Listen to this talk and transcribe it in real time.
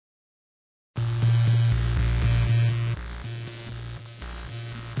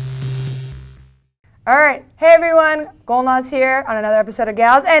All right. Hey, everyone. Golna's here on another episode of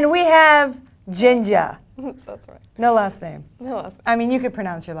Gals, and we have Ginger. That's right. No last name. No last name. I mean, you could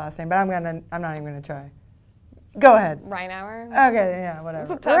pronounce your last name, but I'm not even gonna try. Go ahead. Reinauer. Okay, yeah,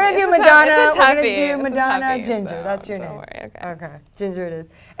 whatever. We're gonna do Madonna. We're gonna do Madonna. Ginger. That's your name. Don't worry. Okay. Okay, Ginger it is.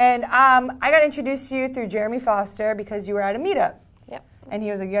 And I got introduced to you through Jeremy Foster because you were at a meetup. Yep. And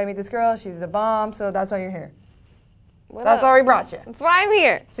he was like, "You gotta meet this girl. She's the bomb." So that's why you're here. What That's up? why we brought you. That's why I'm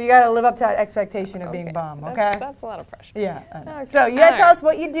here. So you gotta live up to that expectation of being bomb. Okay. That's a lot of pressure. Yeah. Okay. So you gotta tell All us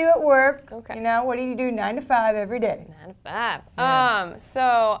what you do at work. Okay. You know, what do you do 9 to 5 every day? 9 to 5. Yeah.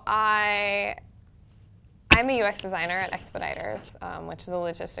 So I'm a UX designer at Expeditors, which is a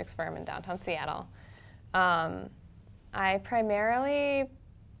logistics firm in downtown Seattle. I primarily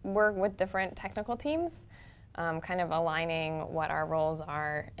work with different technical teams, kind of aligning what our roles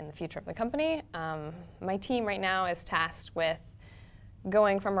are in the future of the company. My team right now is tasked with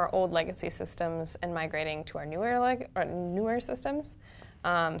going from our old legacy systems and migrating to our newer systems.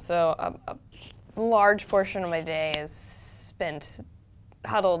 So a large portion of my day is spent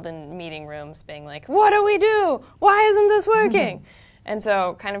huddled in meeting rooms being like, what do we do? Why isn't this working? And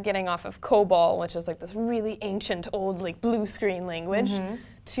so kind of getting off of COBOL, which is like this really ancient old like blue screen language,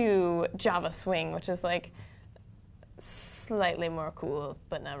 to Java Swing, which is like slightly more cool,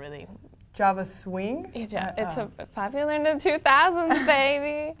 but not really. Java Swing? Yeah, it's popular in the 2000s,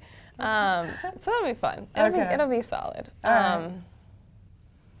 baby. So it'll be fun. It'll be solid.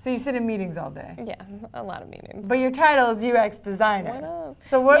 So you sit in meetings all day? Yeah, a lot of meetings. But your title is UX designer. What up?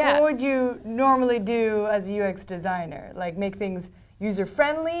 So what would you normally do as a UX designer? Like make things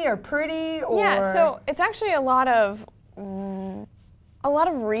user-friendly or pretty? Or Yeah, so it's actually a lot of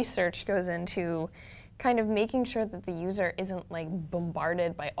research goes into kind of making sure that the user isn't like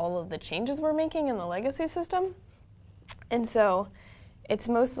bombarded by all of the changes we're making in the legacy system. And so it's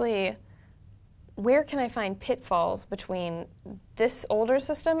mostly, where can I find pitfalls between this older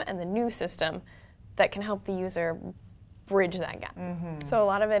system and the new system that can help the user bridge that gap? So a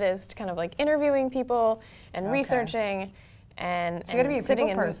lot of it is kind of like interviewing people and researching and so you gotta be a sitting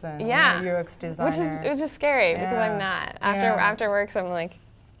people in, person. yeah, a UX designer. which is scary because I'm not. After work, so I'm like,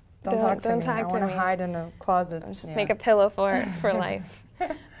 Don't talk to me. I to want to me. hide in a closet. Just make a pillow for life.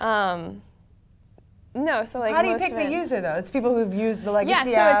 No, so like how do you most pick of the it, user though? It's people who've used the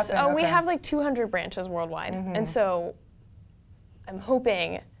legacy yeah, app. so it's we have like 200 branches worldwide, and so I'm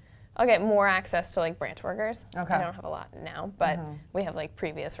hoping I'll get more access to like branch workers. Okay. I don't have a lot now, but we have like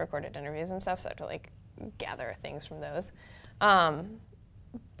previous recorded interviews and stuff, so I have to like gather things from those.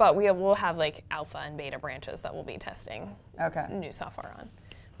 But will have like alpha and beta branches that we'll be testing new software on,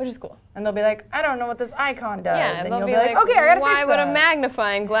 which is cool. And they'll be like, I don't know what this icon does. Yeah, and they'll you'll be like, okay, I gotta why fix would that. a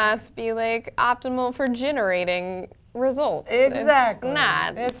magnifying glass be like optimal for generating results? Exactly. It's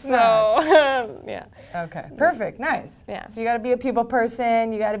not. It's not. Yeah. Okay, perfect, nice. Yeah. So you gotta be a people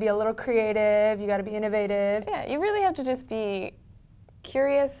person, you gotta be a little creative, you gotta be innovative. Yeah, you really have to just be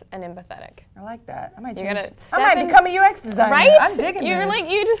curious and empathetic. I like that. I might You gotta become a UX designer. Right? I'm digging You're this. like,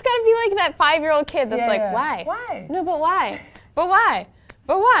 you just gotta be like that 5-year-old kid that's like, Yeah. why? Why? No, but why? But why?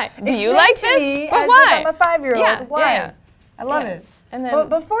 But why? Do you Explain like to this? me But as why? if I'm a 5-year-old. Yeah, Why? yeah. I love Yeah. it. And then, But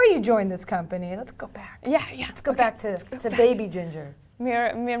before you joined this company, let's go back. yeah. Let's go back to baby Ginger.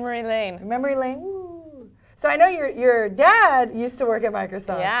 Memory lane. Memory lane. Woo. So I know your dad used to work at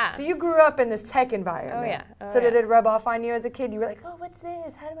Microsoft. Yeah. So you grew up in this tech environment. Oh, yeah. Oh, so did yeah. it rub off on you as a kid? You were like, oh, what's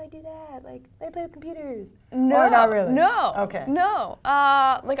this? How do I do that? Like, let me play with computers. No. Or not really? No. Okay. No.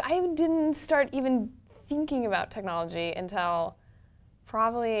 Like I didn't start even thinking about technology until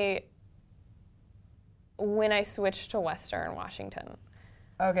probably when I switched to Western Washington.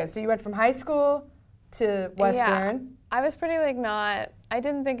 Okay, so you went from high school to Western. Yeah. I was pretty like I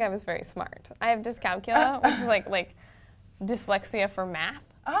didn't think I was very smart. I have dyscalculia, which is like dyslexia for math.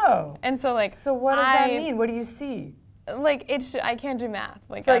 Oh. And so like So what does that mean? What do you see? Like I can't do math.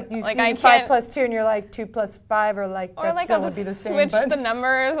 Like So you like see I 5 can't, plus 2 and you're like 2 plus 5 or like or that like still I'll would just be the same. switch but the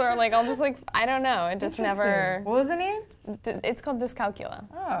numbers, or like I'll just like I don't know. It just never. Interesting. What was the name? It's called dyscalculia.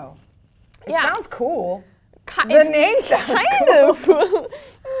 Oh. It Yeah. sounds cool. The It's name sounds kind cool. of.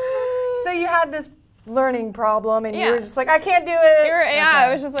 So you had this learning problem and you Yeah. were just like, I can't do it. Yeah, Okay.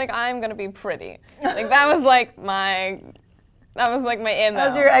 I was just like, I'm gonna be pretty. Like that was like my MO. That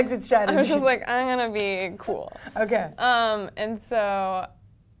was your exit strategy. I was just like, I'm gonna be cool. Okay. And so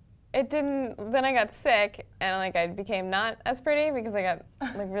it didn't. Then I got sick, and like I became not as pretty because I got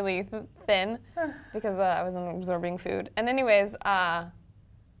like really thin because I wasn't absorbing food. And anyways, and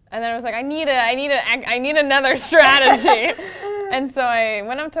then I was like, I need another strategy. And so I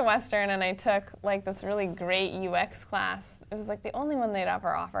went up to Western and I took like this really great UX class. It was like the only one they'd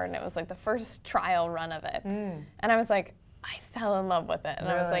ever offered, and it was like the first trial run of it. And I was like, I fell in love with it. And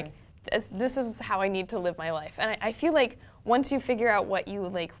I was like, this is how I need to live my life. And I feel like once you figure out what you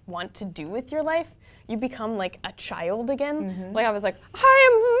like want to do with your life, you become like a child again. Like I was like, I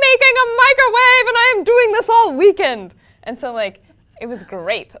am making a microwave and I am doing this all weekend. And so like, it was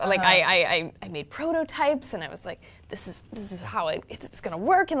great. Like I made prototypes and I was like, this is how it's gonna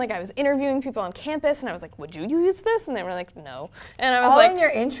work. And like I was interviewing people on campus and I was like, would you use this? And they were like, no. And I was all like, in your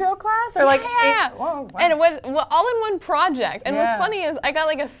intro class, or like whoa, wow. And it was all in one project. And what's funny is I got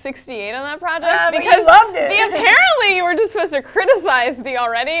like a 68 on that project because you loved it. Apparently you were just supposed to criticize the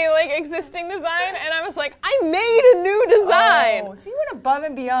already like existing design. And I was like, I made a new design. Oh, so you went above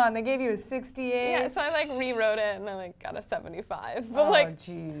and beyond. They gave you a 68. Yeah, so I like rewrote it and I like got a 75. But like,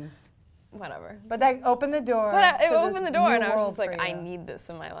 jeez. Whatever. But that opened the door. But it opened the door, and I was just like, I need this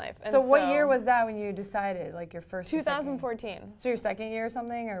in my life. And so what year was that when you decided, like your first? 2014. So your second year or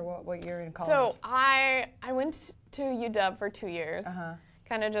something, or what year in college? So I went to UW for 2 years.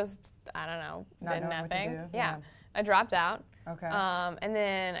 Kind of just, I don't know, did nothing. Yeah. I dropped out. Okay. And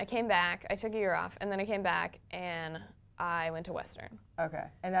then I came back. I took a year off, and then I came back, and I went to Western. Okay.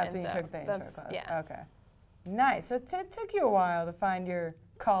 And that's when you took the intro class. Yeah. Okay. Nice. So it took you a while to find your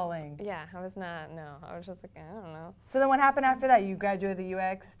calling. Yeah, I was just like, I don't know. So then what happened after that? You graduated with a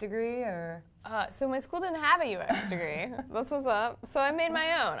UX degree, or? So my school didn't have a UX degree. This was up. So I made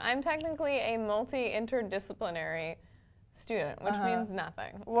my own. I'm technically a multi-interdisciplinary student, which means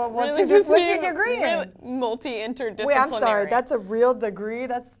nothing. Well, what's your degree in? Really multi-interdisciplinary. Wait, I'm sorry. That's a real degree?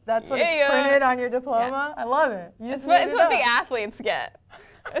 That's what it's printed on your diploma? Yeah. I love it. It's what the athletes get.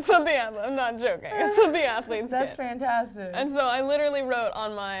 It's what the athletes, I'm not joking. It's what the athletes get. That's fantastic. And so I literally wrote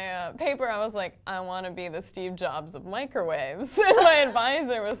on my paper, I was like, I want to be the Steve Jobs of microwaves. And my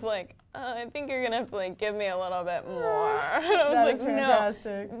advisor was like, I think you're going to have to like give me a little bit more. And I was like,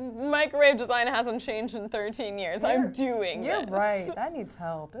 fantastic. No, microwave design hasn't changed in 13 years. I'm doing You're this. right. That needs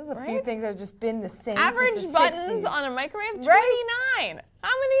help. There's a few things that have just been the same Average since the buttons 60s. on a microwave, 29. Right?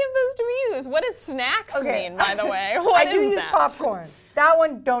 How many of those do we use? What does snacks mean, by the way? I do use popcorn. That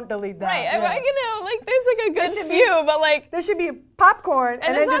one, don't delete that. Right, like there's like a good few, but like there should be popcorn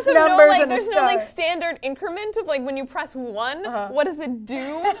and then just also numbers and there's no like standard increment of like when you press 1, what does it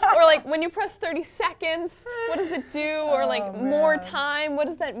do? Or like when you press 30 seconds, what does it do? Or like more time, what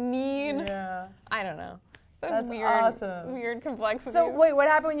does that mean? Yeah. I don't know. That's awesome. Weird complexity. So wait, what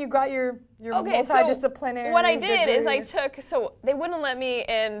happened when you got your multidisciplinary so what I did degree? is I took, so they wouldn't let me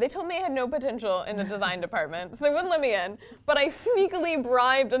in. They told me I had no potential in the design department, so they wouldn't let me in. But I sneakily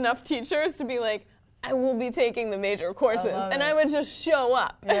bribed enough teachers to be like, I will be taking the major courses. And I would just show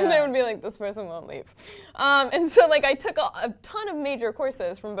up. Yeah. And they would be like, this person won't leave. And so like I took a ton of major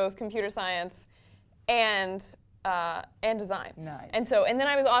courses from both computer science and design. Nice. And then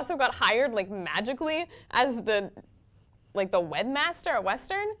I was also got hired like magically as the webmaster at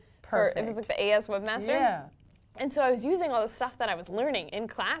Western. Perfect. It was like the AS webmaster. Yeah. And so I was using all the stuff that I was learning in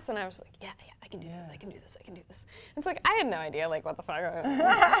class, and I was like, yeah, I can do this, I can do this, I can do this. And it's like I had no idea like what the fuck.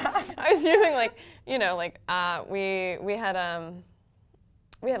 I was using like we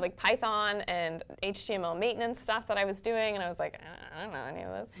had like Python and HTML maintenance stuff that I was doing, and I was like, I don't know any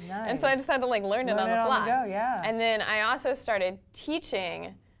of this. Nice. And so I just had to like learn it on the fly. Go, yeah. And then I also started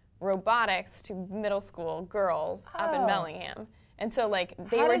teaching robotics to middle school girls up in Bellingham. And so like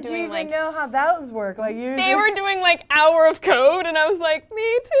they were doing like. How did you even know how those work? Like they were doing like hour of code, and I was like,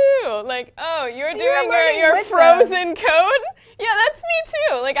 me too. Like, oh, you're doing your frozen code? Yeah, that's me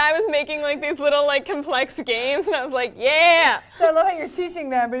too. Like I was making like these little like complex games, and I was like, yeah. So I love how you're teaching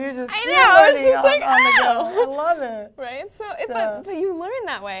them, but you're just I was just like, on the go. I love it. Right. So but you learn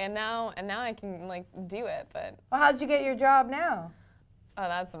that way, and now I can like do it. But well, how'd you get your job now? Oh,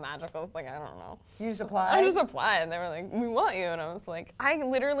 that's a magical thing. I don't know. You just applied? I just applied, and they were like, we want you. And I was like, I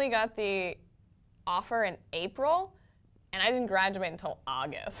literally got the offer in April, and I didn't graduate until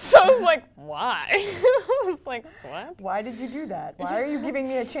August. So I was like, why? I was like, what? Why did you do that? Why are you giving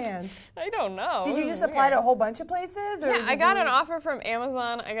me a chance? I don't know. Did you just apply to a whole bunch of places? Or yeah, I got an offer from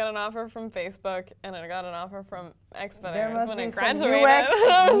Amazon, I got an offer from Facebook, and I got an offer from Expeditors when I graduated.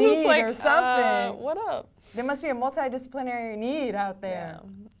 I was just like, or something. What up? There must be a multidisciplinary need out there. Yeah,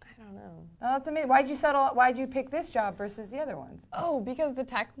 I don't know. Oh, that's amazing. Why'd you pick this job versus the other ones? Oh, because the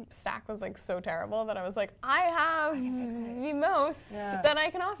tech stack was like so terrible that I was like, I have the most that I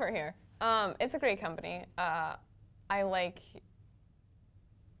can offer here. It's a great company. I like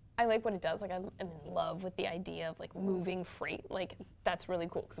I like what it does. Like, I'm in love with the idea of like moving freight. Like, that's really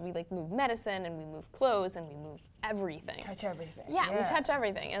cool because we like move medicine and we move clothes and we move everything. Touch everything. Yeah, we touch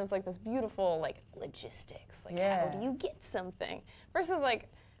everything, and it's like this beautiful like logistics. Like, how do you get something? Versus like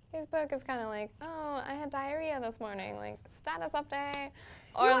Facebook is kind of like, oh, I had diarrhea this morning. Like, status update.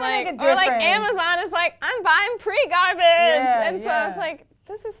 Or like Amazon is like, I'm buying pre-garbage, and so it's like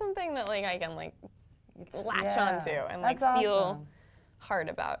this is something that like I can like latch onto and like feel hard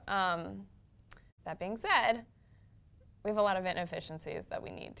about. That being said, we have a lot of inefficiencies that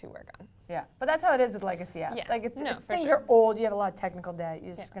we need to work on. Yeah, but that's how it is with legacy apps. Yeah. Like if things are old, you have a lot of technical debt.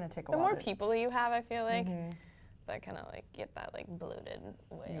 You're just gonna take a while. The more people you have, I feel like that kind of like get that like bloated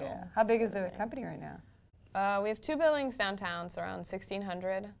whale. Yeah. How big is the company right now? We have 2 buildings downtown, so around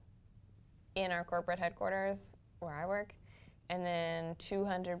 1,600 in our corporate headquarters where I work, and then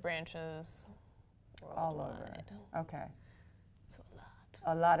 200 branches all over. Okay. So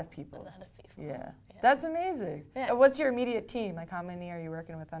a lot of people. A lot of people. Yeah. That's amazing. Yeah. What's your immediate team? Like, how many are you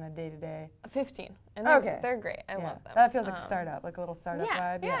working with on a day-to-day? 15. And they're great. I love them. That feels like a startup, like a little startup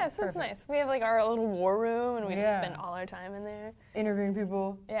vibe. Yeah, so it's nice. We have like our little war room, and we just spend all our time in there. Interviewing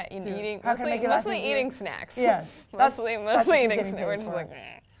people. Yeah, eating. Mostly eating snacks. Yes. mostly eating snacks. We're just like,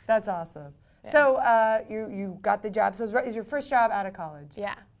 That's awesome. Yeah. So you got the job. So is your first job out of college?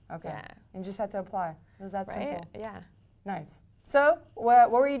 Yeah. Okay. Yeah. And you just had to apply. It was that simple. Yeah. Nice. So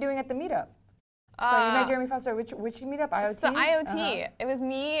what were you doing at the meetup? So you met Jeremy Foster. Which meetup? IoT? It's the IoT. It was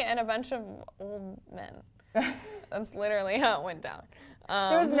me and a bunch of old men. That's literally how it went down.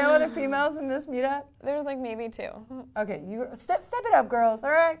 There was no other females in this meetup? There was like maybe 2. Okay, you step it up, girls. All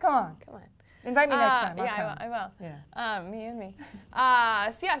right, come on. Come on. Invite me next time. I will. Yeah. Me and me.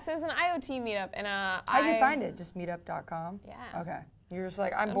 So it was an IoT meetup, and how'd you find it? Just meetup.com? Yeah. Okay. You're just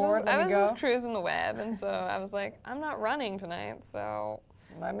like, I'm bored. I was just cruising the web, and so I was like, I'm not running tonight, so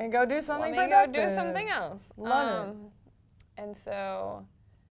let me go do something productive. Let me go do something else. Love it. And so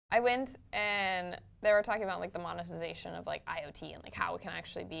I went, and they were talking about like the monetization of like IoT and like how it can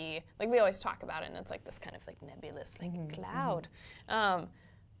actually be, like we always talk about it, and it's like this kind of like nebulous like cloud.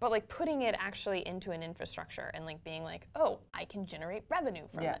 But like putting it actually into an infrastructure and like being like, oh, I can generate revenue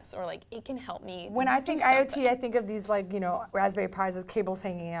from this, or like it can help me. When I think IoT, I think of these like, Raspberry Pis with cables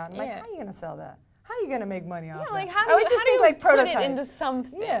hanging out. I'm like, how are you gonna sell that? How are you gonna make money off that? Like how do you like put it into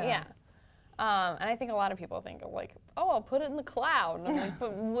something? And I think a lot of people think of like, oh, I'll put it in the cloud. And I'm like,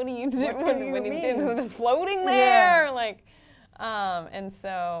 but what do you do? What do you mean? Is it just floating there? Like, and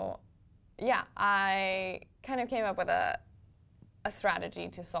so, I kind of came up with a strategy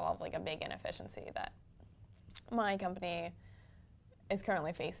to solve like a big inefficiency that my company is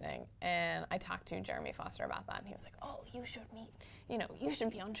currently facing. And I talked to Jeremy Foster about that, and he was like, oh, you should you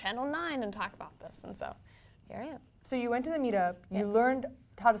should be on Channel 9 and talk about this. And so here I am. So you went to the meetup, you learned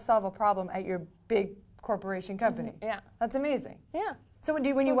how to solve a problem at your big corporation company. Yeah. That's amazing. Yeah. So when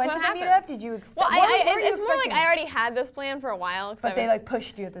you went to the meetup, did you expect? Well, it's more like I already had this plan for a while. But they like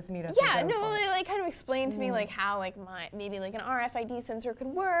pushed you at this meetup. Yeah, no, they like kind of explained to me like how like maybe like an RFID sensor could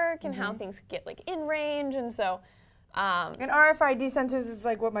work and how things get like in range, and so. And RFID sensors is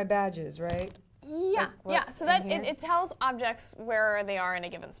like what my badge is, right? Yeah, so that it tells objects where they are in a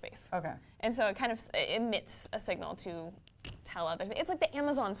given space. Okay. And so it kind of emits a signal to tell other things. It's like the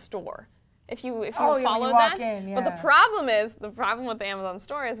Amazon store. If you follow that. But the problem with the Amazon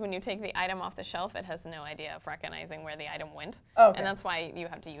store is when you take the item off the shelf, it has no idea of recognizing where the item went. Okay. And that's why you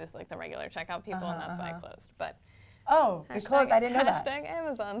have to use like the regular checkout people, and that's why it closed. But it closed. I didn't know that. Hashtag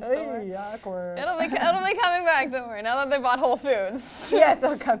Amazon store. Hey, awkward. It'll be coming back. Don't worry. Now that they bought Whole Foods. Yes,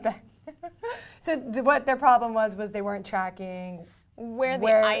 it'll come back. So what their problem was they weren't tracking where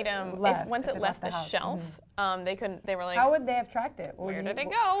the item once it left the shelf. They were like, how would they have tracked it? Where did it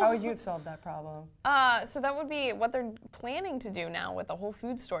go? How would you have solved that problem? So that would be what they're planning to do now with the Whole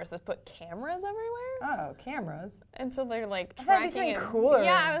Food stores, is put cameras everywhere. Oh, cameras. And so they're like tracking it. Cooler.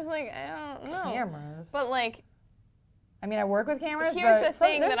 Yeah, I was like, I don't know. Cameras. But like, I mean, I work with cameras. Here's the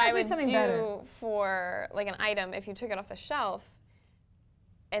thing that I would do better. For like an item if you took it off the shelf,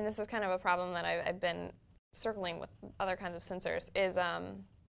 and this is kind of a problem that I've been circling with other kinds of sensors, is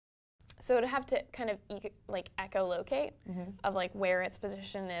so it would have to kind of echolocate of like where its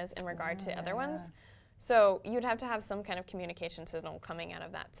position is in regard to other ones. So you'd have to have some kind of communication signal coming out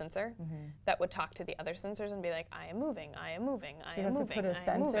of that sensor that would talk to the other sensors and be like, I am moving, I am moving, I am moving. So you have to put a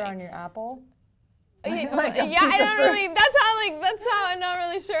sensor on your Apple? I don't really. That's how I'm not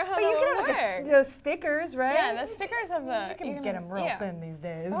really sure how that would work. But you can have those stickers, right? Yeah, the stickers have the. You can get them real thin these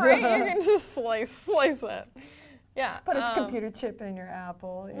days. Right, you can just slice it. Yeah. Put a computer chip in your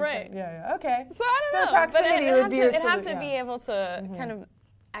Apple. Right. Yeah. Okay. So I don't know. Proximity would be it'd have to be able to kind of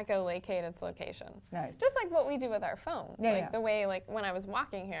echolocate its location. Nice. Just like what we do with our phones. Yeah, like the way, like when I was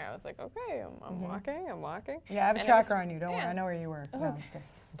walking here, I was like, okay, I'm walking, I'm walking. Yeah, I have a tracker on you. Don't worry, I know where you were. No, I'm just kidding.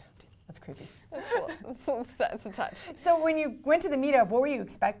 That's creepy. It's a touch. So when you went to the meetup, what were you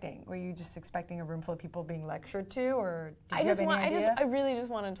expecting? Were you just expecting a room full of people being lectured to, or did you have any idea? I really just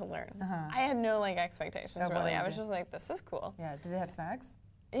wanted to learn. I had no like expectations really. I was just like, this is cool. Yeah. Did they have snacks?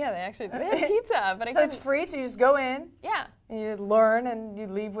 Yeah, they had pizza, but so it's free. So you just go in. Yeah. And you learn, and you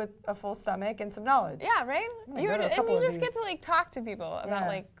leave with a full stomach and some knowledge. Yeah, right. You just get to like talk to people about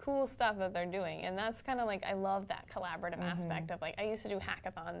like cool stuff that they're doing, and that's kind of like I love that collaborative aspect of like I used to do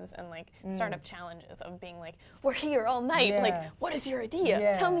hackathons and like startup challenges of being like we're here all night. Like what is your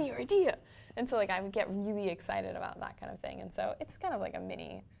idea? Tell me your idea. And so like I would get really excited about that kind of thing, and so it's kind of like a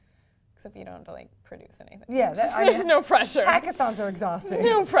mini. Except you don't have to like produce anything. Yeah, there's no pressure. Hackathons are exhausting.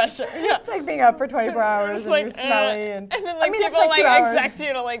 No pressure. Yeah, it's like being up for 24 hours and like, you're smelly and then like people like expect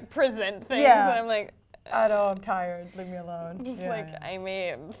you to like present things, and I'm like, I know I'm tired. Leave me alone. Just I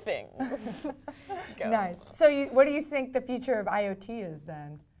made things. Nice. So what do you think the future of IoT is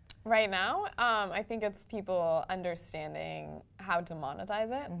then? Right now, I think it's people understanding how to monetize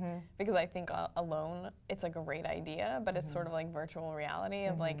it, because I think alone it's a great idea, but it's sort of like virtual reality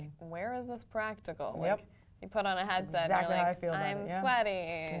of like, where is this practical? Like, you put on a headset and you're like, I'm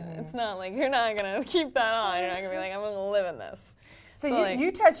sweaty. It's not like, you're not gonna keep that on. You're not gonna be like, I'm gonna live in this. So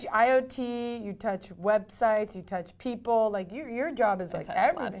you touch IoT, you touch websites, you touch people. Like your job is like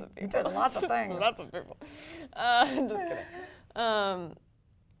everything. You touch lots of things. Lots of people. Just kidding.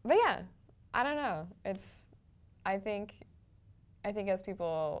 But yeah, I don't know. I think as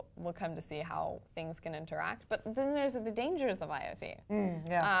people will come to see how things can interact. But then there's the dangers of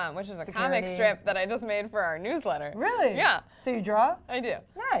IoT, which is a comic strip that I just made for our newsletter. Really? Yeah. So you draw? I do.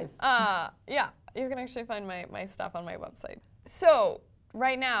 Nice. Yeah, you can actually find my stuff on my website. So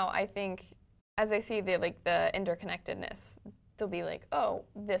right now, I think as I see the interconnectedness, they'll be like, oh,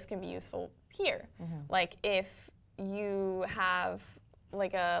 this can be useful here. Like if you have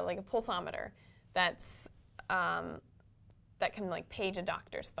like a pulsometer that's that can like page a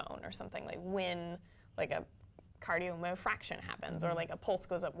doctor's phone or something, like when like a cardiomyofraction happens or like a pulse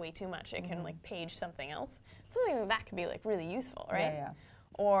goes up way too much, it can like page something else. Something like that could be like really useful, right? Yeah.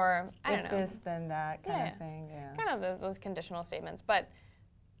 Or I don't know. If this, then that kind of thing. Yeah. Kind of those conditional statements. But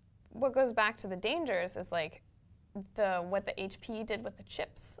what goes back to the dangers is like what the HP did with the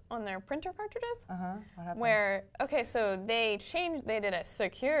chips on their printer cartridges. What happened? Where, okay, so they did a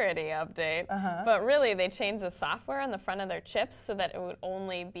security update, but really they changed the software on the front of their chips so that it would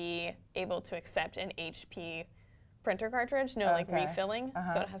only be able to accept an HP printer cartridge, no like refilling.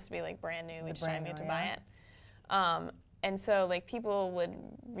 So it has to be like brand new each time you have to buy it. And so like people would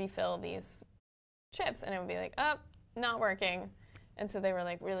refill these chips and it would be like, oh, not working. And so they were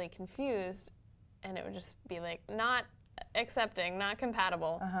like really confused. And it would just be like, not accepting, not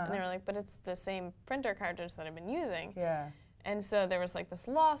compatible. And they were like, but it's the same printer cartridge that I've been using. Yeah. And so there was like this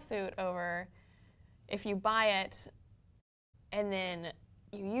lawsuit over if you buy it and then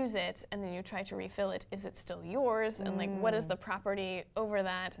you use it and then you try to refill it, is it still yours? And like, what is the property over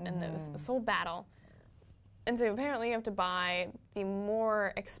that? And it was this whole battle. And so apparently you have to buy the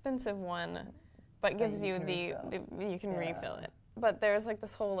more expensive one, but gives you you can refill it. But there's like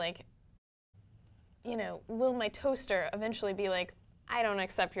this whole like, you know, will my toaster eventually be like, I don't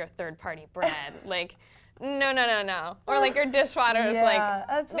accept your third-party bread? Like, no. Or like your dishwater is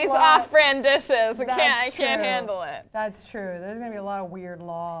like, these off-brand dishes, I can't handle it. That's true. There's going to be a lot of weird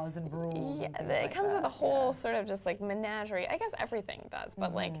laws and rules. Yeah, it comes with a whole sort of just like menagerie. I guess everything does,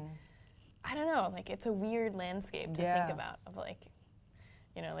 but like, I don't know, like it's a weird landscape to think about of like,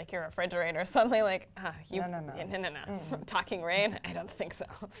 you know, like your refrigerator suddenly like, no. Talking rain? I don't think so.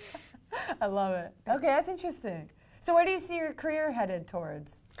 I love it. Okay, that's interesting. So where do you see your career headed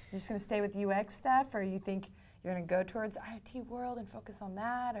towards? You're just going to stay with UX stuff, or you think you're going to go towards the IoT world and focus on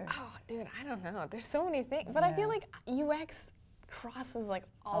that? Or? Oh, dude, I don't know. There's so many things. But I feel like UX crosses like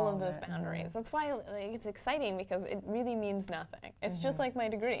all of those boundaries. That's why like, it's exciting because it really means nothing. It's just like my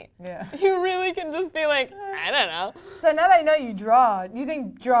degree. Yeah. You really can just be like, I don't know. So now that I know you draw, do you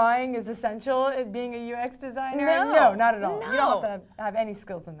think drawing is essential in being a UX designer? No, not at all. No. You don't have to have any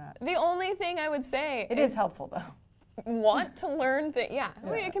skills in that. The only thing I would say it is helpful though. Want to learn that? I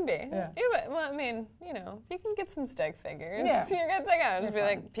mean, it can be. Well, I mean, you know, you can get some stick figures. You're gonna take out. Just be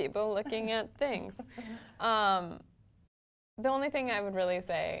like people looking at things. The only thing I would really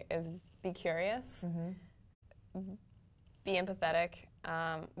say is be curious, be empathetic,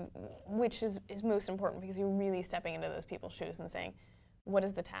 which is most important because you're really stepping into those people's shoes and saying, what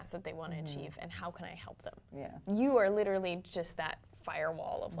is the task that they want to achieve, and how can I help them? Yeah. You are literally just that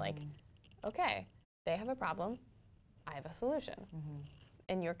firewall of like, okay, they have a problem, I have a solution.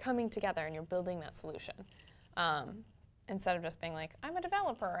 And you're coming together and you're building that solution. Instead of just being like, I'm a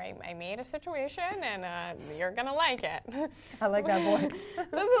developer, I made a situation and you're gonna like it. I like that voice.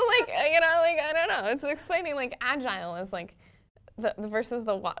 This is like, you know, like, I don't know, it's explaining like agile is like, the versus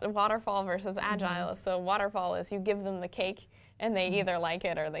the waterfall versus agile. So waterfall is you give them the cake and they either like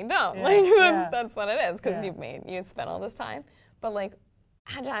it or they don't. Yeah. Like that's what it is, because Yeah. you spent all this time. But like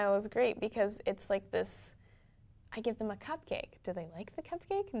agile is great because it's like this, I give them a cupcake. Do they like the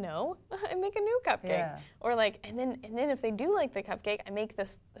cupcake? No. I make a new cupcake. Yeah. Or like, and then if they do like the cupcake, I make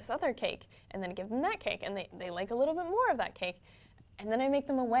this other cake and then give them that cake, and they like a little bit more of that cake. And then I make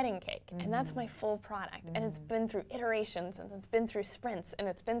them a wedding cake, and that's my full product. And it's been through iterations, and it's been through sprints, and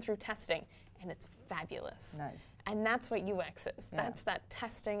it's been through testing, and it's fabulous. Nice. And that's what UX is. Yeah. That's that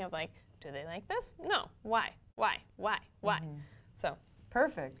testing of like, do they like this? No. Why? So.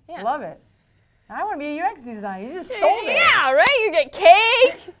 Perfect. Yeah. Love it. I want to be a UX designer. You just sold it. Yeah, right? You get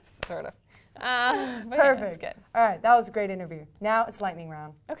cake. Sort of. But Perfect. yeah, that's good. All right, that was a great interview. Now it's lightning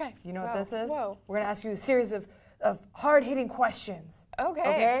round. Okay. You know Whoa. what this is? Whoa. We're going to ask you a series of hard-hitting questions. Okay.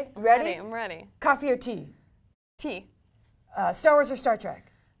 Okay, I'm ready? I'm ready. Coffee or tea? T. Star Wars or Star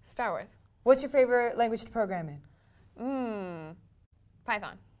Trek? Star Wars. What's your favorite language to program in?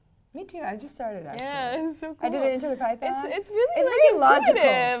 Python. Me too. I just started actually. Yeah, it's so cool. I did an intro with Python. It's really It's like very logical.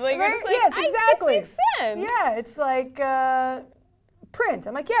 intuitive. Like, you're just like, yes, exactly. This makes sense. Yeah, it's like print.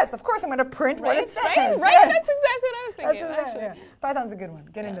 I'm like, yes, of course I'm going to print what it says. Right? Yes. That's exactly what I was thinking, That's actually. yeah. Python's a good one.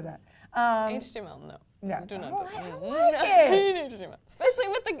 Get into that. HTML, no. No. Do not. I do like I it. hate HTML. Especially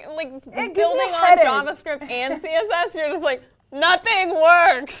with the gives me building a on headache. JavaScript and CSS, you're just like, nothing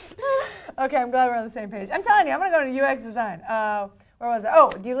works. Okay, I'm glad we're on the same page. I'm telling you, I'm going to go to UX design. Where was it? Oh,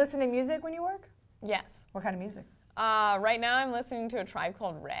 do you listen to music when you work? Yes. What kind of music? Right now I'm listening to a Tribe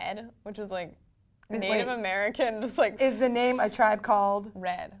Called Red, which is like Native wait. American, just like Is the name A Tribe Called?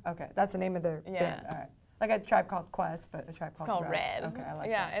 Red. Okay, that's the name of their band. All right. Like a Tribe Called Quest, but A Tribe Called Called Red. Okay, I like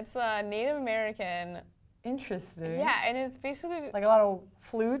yeah, that. it's Native American. Interesting. Yeah, and it's basically Like a lot of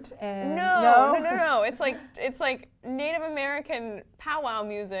flute and no. It's like Native American powwow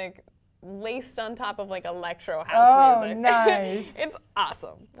music laced on top of like electro house music. Nice. It's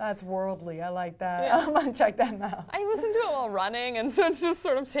awesome. That's worldly. I like that. Yeah. I'm gonna check that out. I listen to it while running, and so it's just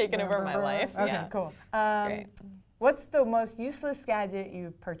sort of taken over my life. Okay, yeah. cool. Great. What's the most useless gadget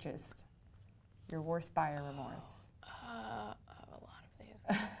you've purchased? Your worst buyer remorse. I have a lot of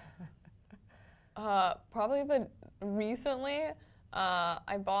these. Probably recently,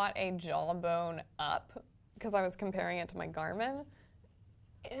 I bought a Jawbone Up because I was comparing it to my Garmin.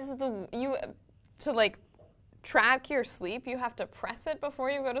 It is to like track your sleep, you have to press it before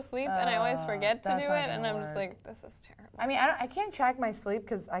you go to sleep, and I always forget to that's do not it, and gonna I'm just work. like, this is terrible. I mean, I can't track my sleep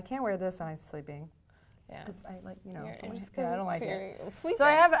because I can't wear this when I'm sleeping. Yeah. Because I like, you know, You're just I don't like so it. you're sleeping. So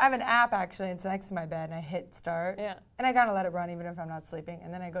I have an app actually. It's next to my bed, and I hit start. Yeah. And I gotta let it run even if I'm not sleeping,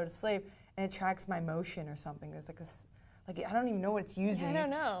 and then I go to sleep, and it tracks my motion or something. There's like this, like I don't even know what it's using. I don't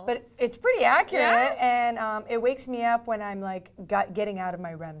know. But it's pretty accurate, Yeah? and it wakes me up when I'm like getting out of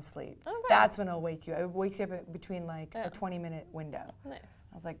my REM sleep. Okay. That's when it'll wake you. It wakes you up between like Yeah. a 20-minute window. Nice.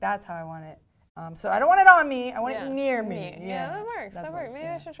 I was like, that's how I want it. So I don't want it on me. I want Yeah. it near me. Yeah, that works. That's That what- works. Maybe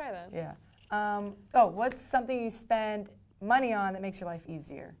yeah. I should try that. Yeah. What's something you spend money on that makes your life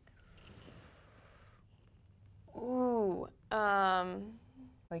easier? Ooh.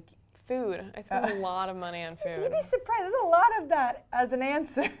 Like, Food. I spend a lot of money on food. you'd be surprised. There's a lot of that as an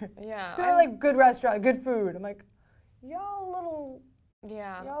answer. Yeah. People are like, good restaurant, good food. I'm like, y'all little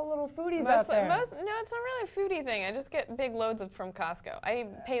foodies out there. No, it's not really a foodie thing. I just get big loads from Costco. I eat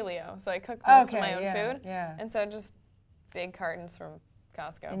paleo, so I cook most of my own food. Yeah. And so just big cartons from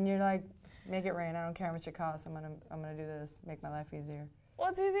Costco. And you're like, make it rain. I don't care how much it costs. I'm gonna do this. Make my life easier. Well,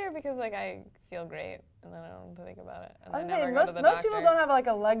 it's easier because like I feel great, and then I don't have to think about it, and I I was never saying, go to the most doctor. people don't have like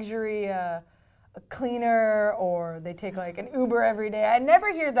a luxury a cleaner, or they take like an Uber every day. I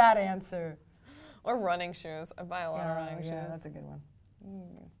never hear that answer. Or running shoes. I buy a lot of running shoes. Yeah, that's a good one.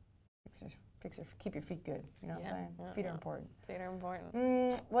 Keep your feet good. You know what I'm saying? Feet are important. Feet are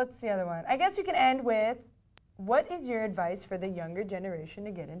important. What's the other one? I guess we can end with, what is your advice for the younger generation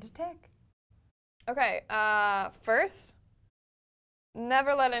to get into tech? Okay, first,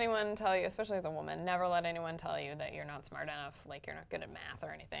 never let anyone tell you, especially as a woman, never let anyone tell you that you're not smart enough, like you're not good at math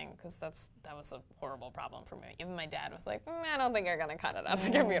or anything, because that was a horrible problem for me. Even my dad was like, I don't think you're going to cut it as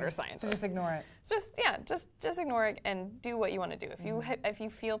a computer scientist. So just ignore it. Just ignore it and do what you want to do. If you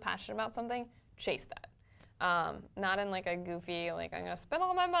feel passionate about something, chase that. Not in like a goofy, like I'm gonna spend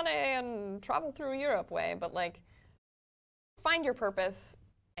all my money and travel through Europe way, but like find your purpose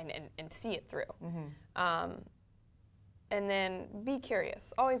and see it through. And then be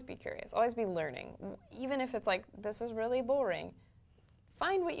curious, always be learning. Even if it's like, this is really boring,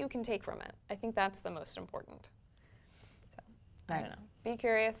 find what you can take from it. I think that's the most important. So, nice. I don't know, be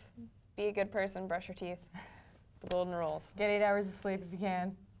curious, be a good person, brush your teeth, the golden rules. Get 8 hours of sleep if you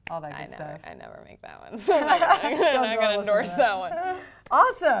can, all that good stuff. I never make that one, so I'm not gonna endorse that one.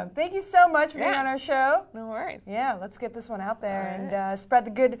 Awesome, thank you so much for being on our show. No worries. Yeah, let's get this one out there and spread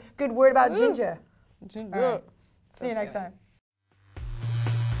the good word about Ginger. Ginger. See you next time.